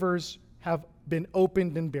 No rivers have been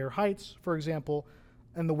opened in Bear Heights, for example,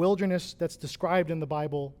 and the wilderness that's described in the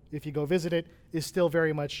Bible, if you go visit it, is still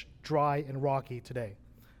very much dry and rocky today.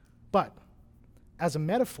 But as a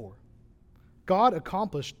metaphor, God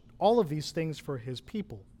accomplished all of these things for his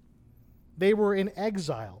people. They were in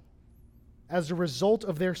exile as a result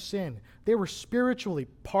of their sin. They were spiritually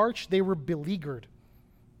parched. They were beleaguered.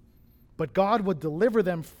 But God would deliver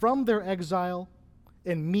them from their exile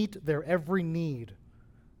and meet their every need.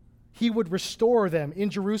 He would restore them in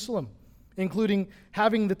Jerusalem, including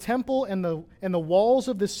having the temple and the walls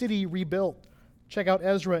of the city rebuilt. Check out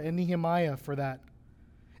Ezra and Nehemiah for that.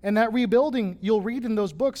 And that rebuilding, you'll read in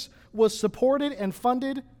those books, was supported and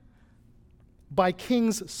funded by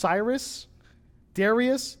kings Cyrus,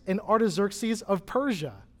 Darius, and Artaxerxes of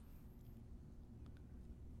Persia.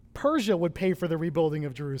 Persia would pay for the rebuilding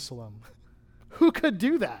of Jerusalem. Who could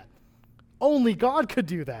do that? Only God could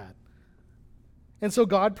do that. And so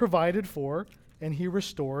God provided for and he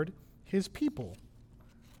restored his people.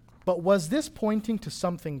 But was this pointing to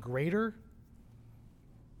something greater?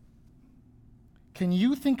 Can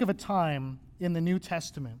you think of a time in the New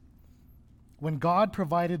Testament when God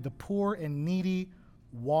provided the poor and needy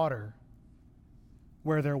water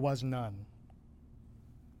where there was none?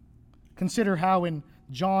 Consider how in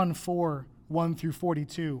John 4, 1 through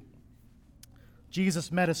 42,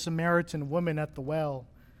 Jesus met a Samaritan woman at the well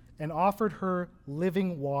and offered her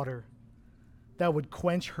living water that would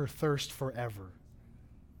quench her thirst forever.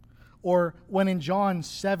 Or when in John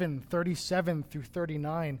 7, 37 through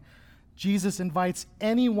 39, Jesus invites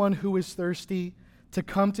anyone who is thirsty to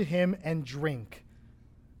come to him and drink,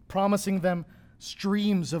 promising them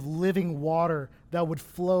streams of living water that would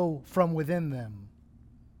flow from within them.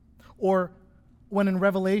 Or when in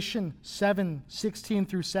Revelation 7, 16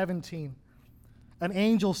 through 17, an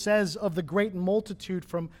angel says of the great multitude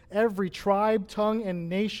from every tribe, tongue, and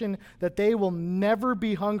nation that they will never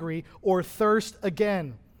be hungry or thirst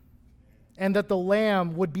again, and that the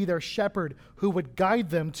Lamb would be their shepherd who would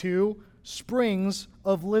guide them to springs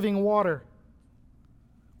of living water.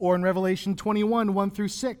 Or in Revelation 21, 1 through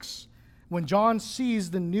 6, when John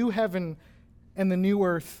sees the new heaven and the new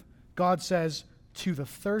earth, God says, "To the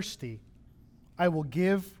thirsty, I will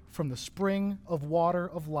give from the spring of water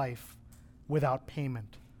of life without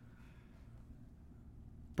payment."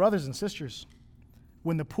 Brothers and sisters,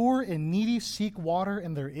 when the poor and needy seek water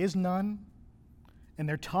and there is none, and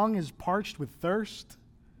their tongue is parched with thirst,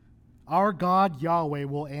 our God Yahweh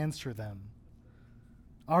will answer them.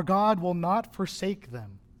 Our God will not forsake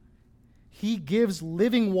them. He gives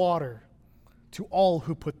living water to all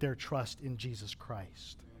who put their trust in Jesus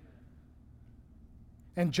Christ.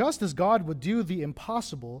 And just as God would do the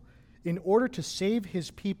impossible in order to save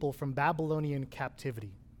his people from Babylonian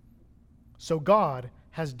captivity, so God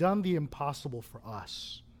has done the impossible for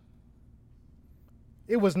us.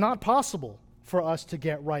 It was not possible for us to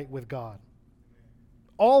get right with God.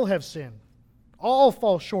 All have sinned. All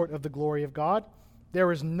fall short of the glory of God.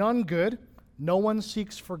 There is none good. No one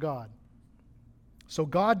seeks for God. So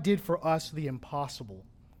God did for us the impossible.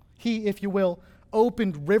 He, if you will,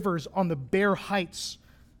 opened rivers on the bare heights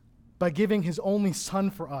by giving his only Son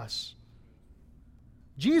for us.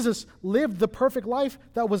 Jesus lived the perfect life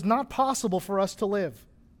that was not possible for us to live.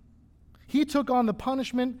 He took on the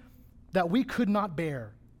punishment that we could not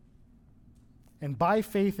bear. And by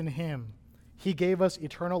faith in him, he gave us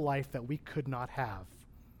eternal life that we could not have.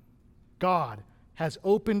 God has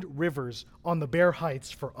opened rivers on the bare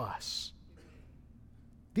heights for us.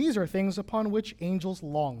 These are things upon which angels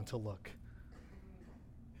long to look.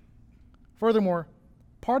 Furthermore,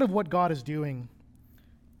 part of what God is doing,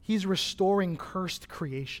 he's restoring cursed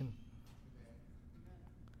creation.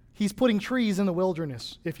 He's putting trees in the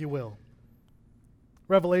wilderness, if you will.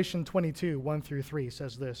 Revelation 22, 1 through 3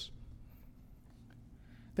 says this.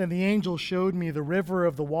 Then the angel showed me the river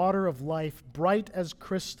of the water of life, bright as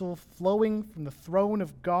crystal, flowing from the throne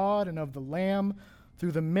of God and of the Lamb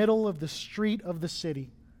through the middle of the street of the city.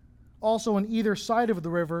 Also on either side of the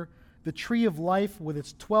river, the tree of life with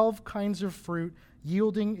its 12 kinds of fruit,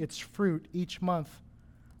 yielding its fruit each month.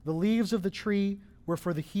 The leaves of the tree were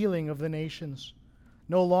for the healing of the nations.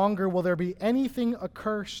 No longer will there be anything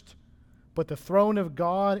accursed, but the throne of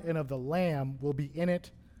God and of the Lamb will be in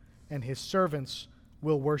it, and his servants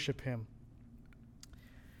will worship him.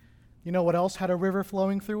 You know what else had a river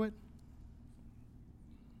flowing through it?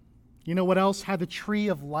 You know what else had the tree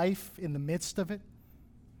of life in the midst of it?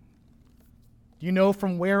 Do you know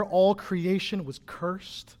from where all creation was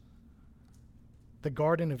cursed? The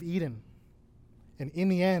Garden of Eden. And in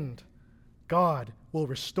the end, God will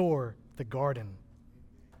restore the garden.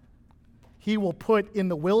 He will put in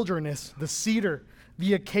the wilderness the cedar,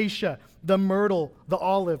 the acacia, the myrtle, the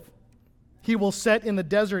olive. He will set in the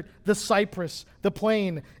desert the cypress, the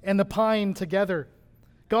plane, and the pine together.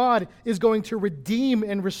 God is going to redeem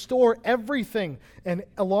and restore everything, and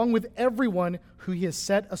along with everyone who he has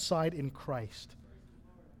set aside in Christ,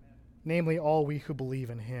 namely all we who believe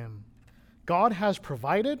in him. God has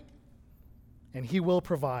provided, and he will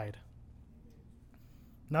provide.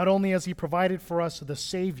 Not only has he provided for us the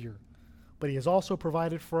Savior, but he has also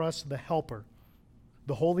provided for us the Helper,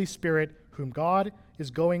 the Holy Spirit,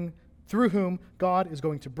 through whom God is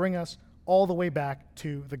going to bring us all the way back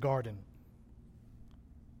to the garden.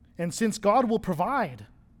 And since God will provide,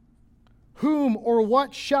 whom or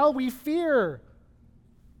what shall we fear?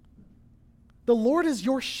 The Lord is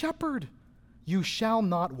your shepherd. You shall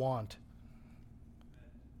not want.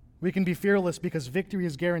 We can be fearless because victory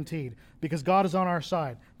is guaranteed, because God is on our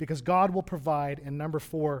side, because God will provide, and number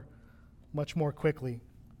 4, much more quickly,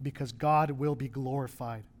 because God will be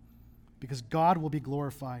glorified. Because God will be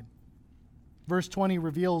glorified. Verse 20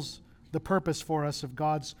 reveals the purpose for us of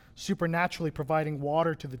God's supernaturally providing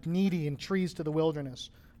water to the needy and trees to the wilderness.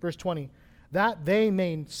 Verse 20, that they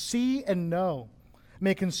may see and know,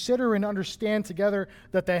 may consider and understand together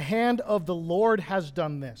that the hand of the Lord has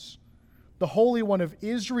done this. The Holy One of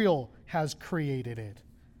Israel has created it.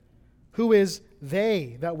 Who is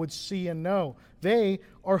they that would see and know? They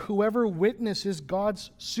are whoever witnesses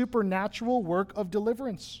God's supernatural work of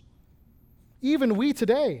deliverance. Even we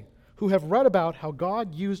today, who have read about how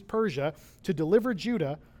God used Persia to deliver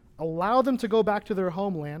Judah, allow them to go back to their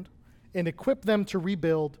homeland, and equip them to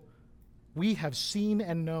rebuild, we have seen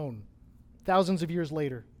and known thousands of years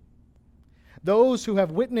later. Those who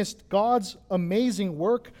have witnessed God's amazing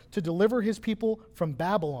work to deliver his people from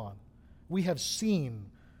Babylon, we have seen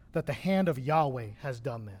that the hand of Yahweh has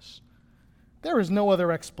done this. There is no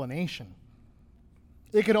other explanation.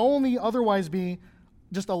 It could only otherwise be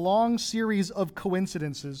just a long series of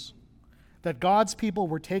coincidences that God's people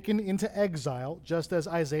were taken into exile, just as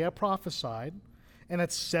Isaiah prophesied, and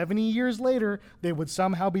that 70 years later, they would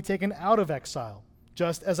somehow be taken out of exile,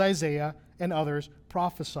 just as Isaiah and others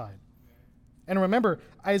prophesied. And remember,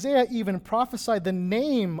 Isaiah even prophesied the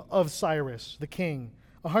name of Cyrus, the king,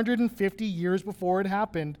 150 years before it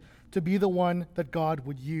happened, to be the one that God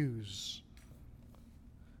would use.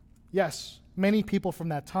 Yes, many people from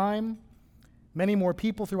that time, many more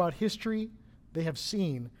people throughout history, they have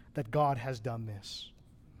seen that God has done this.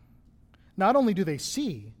 Not only do they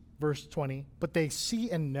see, verse 20, but they see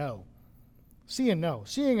and know. See and know.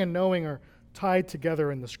 Seeing and knowing are tied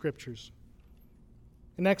together in the Scriptures.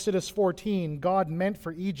 In Exodus 14, God meant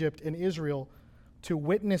for Egypt and Israel to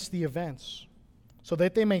witness the events so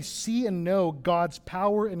that they may see and know God's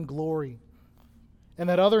power and glory, and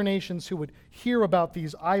that other nations who would hear about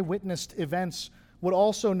these eyewitnessed events would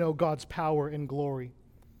also know God's power and glory.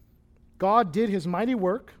 God did his mighty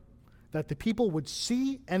work that the people would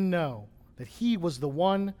see and know that he was the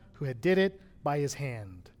one who had did it by his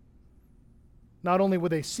hand. Not only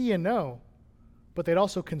would they see and know, but they'd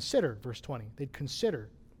also consider, verse 20, they'd consider.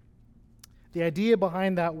 The idea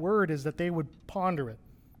behind that word is that they would ponder it.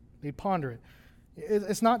 They'd ponder it.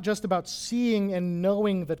 It's not just about seeing and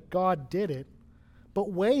knowing that God did it,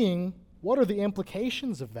 but weighing what are the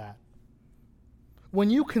implications of that. When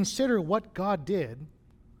you consider what God did,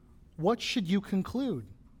 what should you conclude?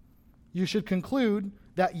 You should conclude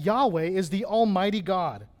that Yahweh is the Almighty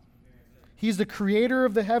God. He's the creator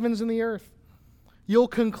of the heavens and the earth. You'll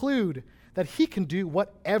conclude that he can do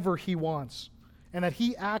whatever he wants and that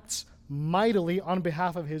he acts mightily on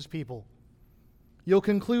behalf of his people. You'll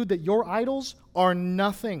conclude that your idols are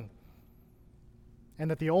nothing and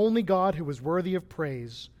that the only God who is worthy of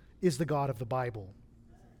praise is the God of the Bible.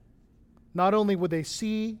 Not only would they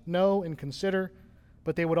see, know, and consider,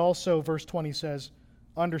 but they would also, verse 20 says,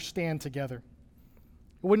 understand together.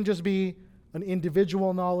 It wouldn't just be an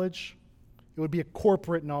individual knowledge, it would be a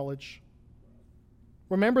corporate knowledge.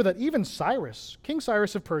 Remember that even Cyrus, King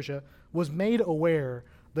Cyrus of Persia, was made aware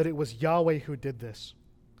that it was Yahweh who did this.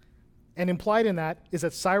 And implied in that is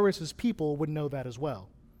that Cyrus's people would know that as well,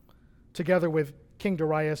 together with King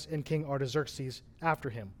Darius and King Artaxerxes after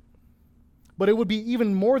him. But it would be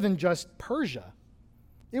even more than just Persia.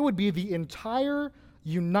 It would be the entire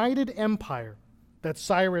united empire that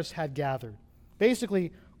Cyrus had gathered.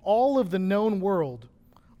 Basically, all of the known world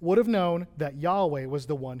would have known that Yahweh was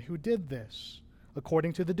the one who did this,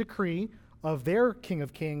 according to the decree of their King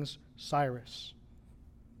of Kings, Cyrus.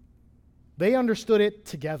 They understood it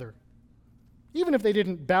together. Even if they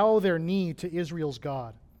didn't bow their knee to Israel's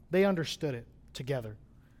God, they understood it together.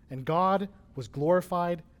 And God was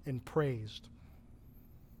glorified and praised.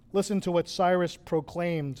 Listen to what Cyrus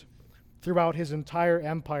proclaimed throughout his entire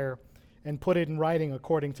empire and put it in writing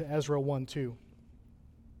according to Ezra 1:2.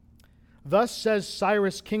 Thus says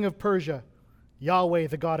Cyrus, king of Persia, Yahweh,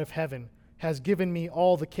 the God of heaven, has given me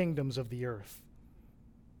all the kingdoms of the earth.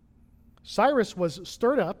 Cyrus was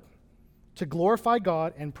stirred up to glorify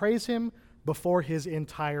God and praise him before his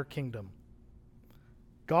entire kingdom.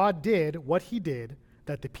 God did what he did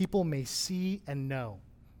that the people may see and know,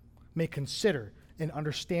 may consider and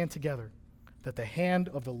understand together that the hand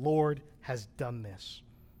of the Lord has done this.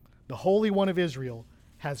 The Holy One of Israel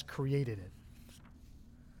has created it.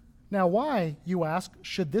 Now, why, you ask,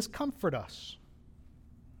 should this comfort us?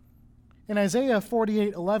 In Isaiah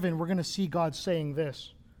 48:11, we're going to see God saying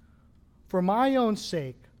this: For my own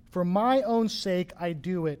sake I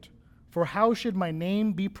do it. For how should my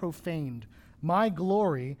name be profaned? My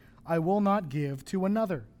glory I will not give to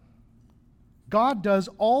another. God does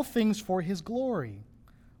all things for his glory.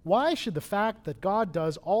 Why should the fact that God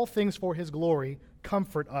does all things for his glory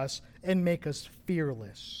comfort us and make us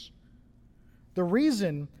fearless? The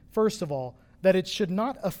reason, first of all, that it should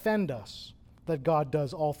not offend us that God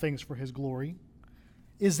does all things for his glory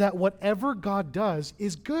is that whatever God does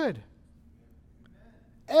is good.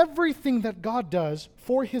 Everything that God does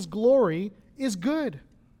for his glory is good.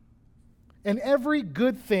 And every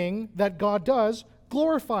good thing that God does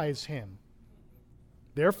glorifies him.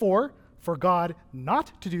 Therefore, for God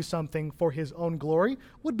not to do something for his own glory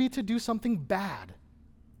would be to do something bad,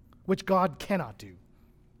 which God cannot do.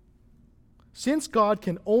 Since God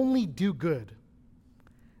can only do good,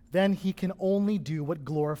 then he can only do what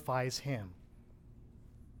glorifies him.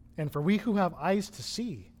 And for we who have eyes to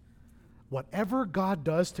see, whatever God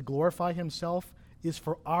does to glorify himself is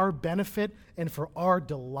for our benefit and for our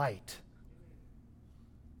delight.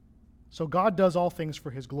 So God does all things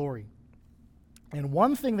for his glory. And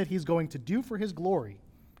one thing that he's going to do for his glory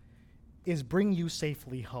is bring you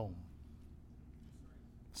safely home.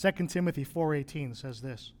 2 Timothy 4:18 says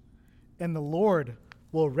this: And the Lord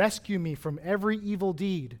will rescue me from every evil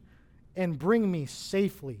deed and bring me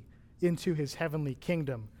safely into his heavenly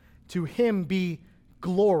kingdom. To him be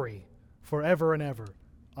glory forever and ever.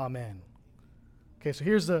 Amen. Okay, so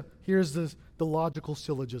here's the logical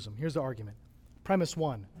syllogism. Here's the argument. Premise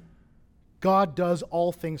 1, God does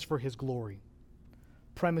all things for his glory.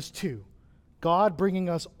 Premise 2, God bringing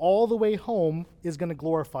us all the way home is going to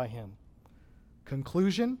glorify him.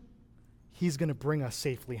 Conclusion, he's going to bring us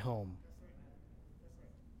safely home.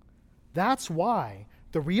 That's why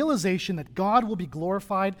the realization that God will be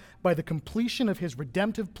glorified by the completion of his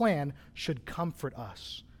redemptive plan should comfort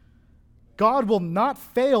us. God will not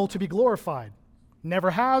fail to be glorified.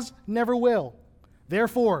 Never has, never will.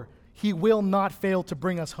 Therefore, he will not fail to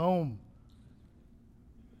bring us home.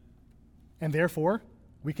 And therefore,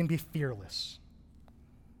 we can be fearless.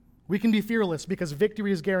 We can be fearless because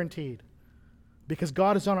victory is guaranteed, because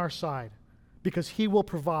God is on our side, because he will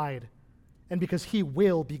provide, and because he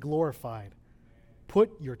will be glorified.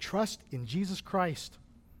 Put your trust in Jesus Christ.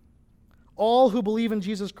 All who believe in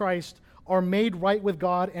Jesus Christ are made right with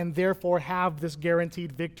God and therefore have this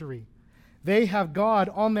guaranteed victory. They have God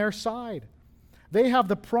on their side. They have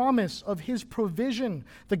the promise of his provision,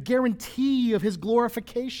 the guarantee of his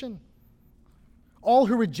glorification. All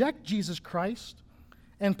who reject Jesus Christ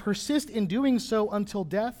and persist in doing so until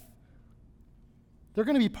death, they're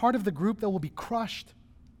going to be part of the group that will be crushed,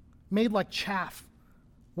 made like chaff,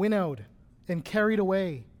 winnowed, and carried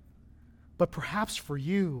away. But perhaps for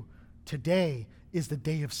you, today is the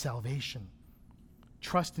day of salvation.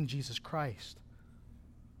 Trust in Jesus Christ.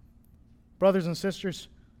 Brothers and sisters,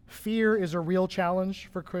 fear is a real challenge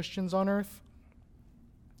for Christians on earth.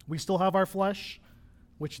 We still have our flesh,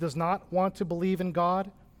 which does not want to believe in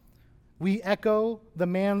God. We echo the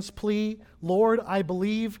man's plea, Lord, I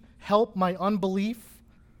believe, help my unbelief.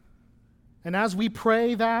 And as we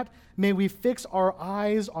pray that, may we fix our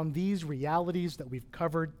eyes on these realities that we've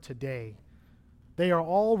covered today. They are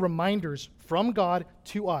all reminders from God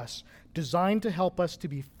to us, designed to help us to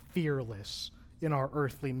be fearless in our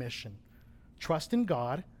earthly mission. Trust in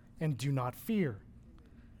God and do not fear.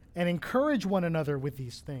 And encourage one another with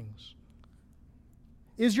these things.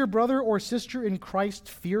 Is your brother or sister in Christ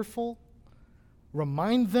fearful?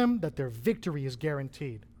 Remind them that their victory is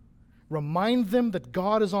guaranteed. Remind them that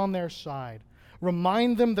God is on their side.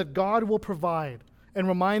 Remind them that God will provide. And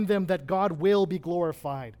remind them that God will be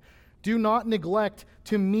glorified. Do not neglect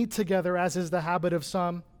to meet together, as is the habit of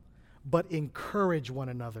some, but encourage one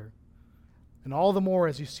another. And all the more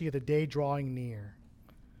as you see the day drawing near.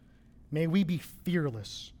 May we be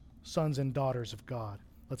fearless sons and daughters of God.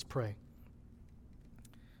 Let's pray.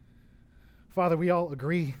 Father, we all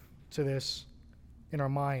agree to this in our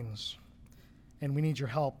minds, and we need your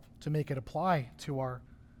help to make it apply to our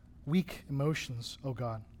weak emotions, O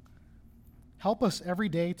God. Help us every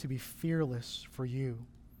day to be fearless for you,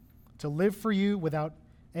 to live for you without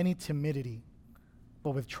any timidity,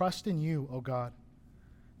 but with trust in you, O God,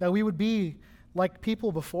 that we would be like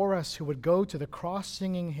people before us who would go to the cross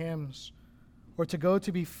singing hymns, or to go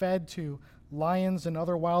to be fed to lions and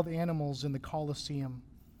other wild animals in the Colosseum,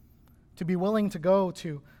 to be willing to go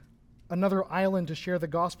to another island to share the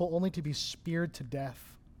gospel only to be speared to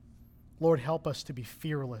death. Lord, help us to be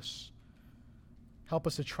fearless. Help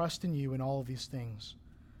us to trust in you in all of these things.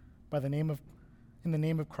 In the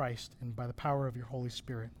name of Christ and by the power of your Holy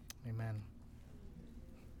Spirit. Amen.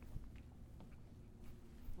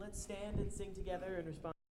 Let's stand and sing together in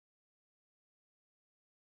response.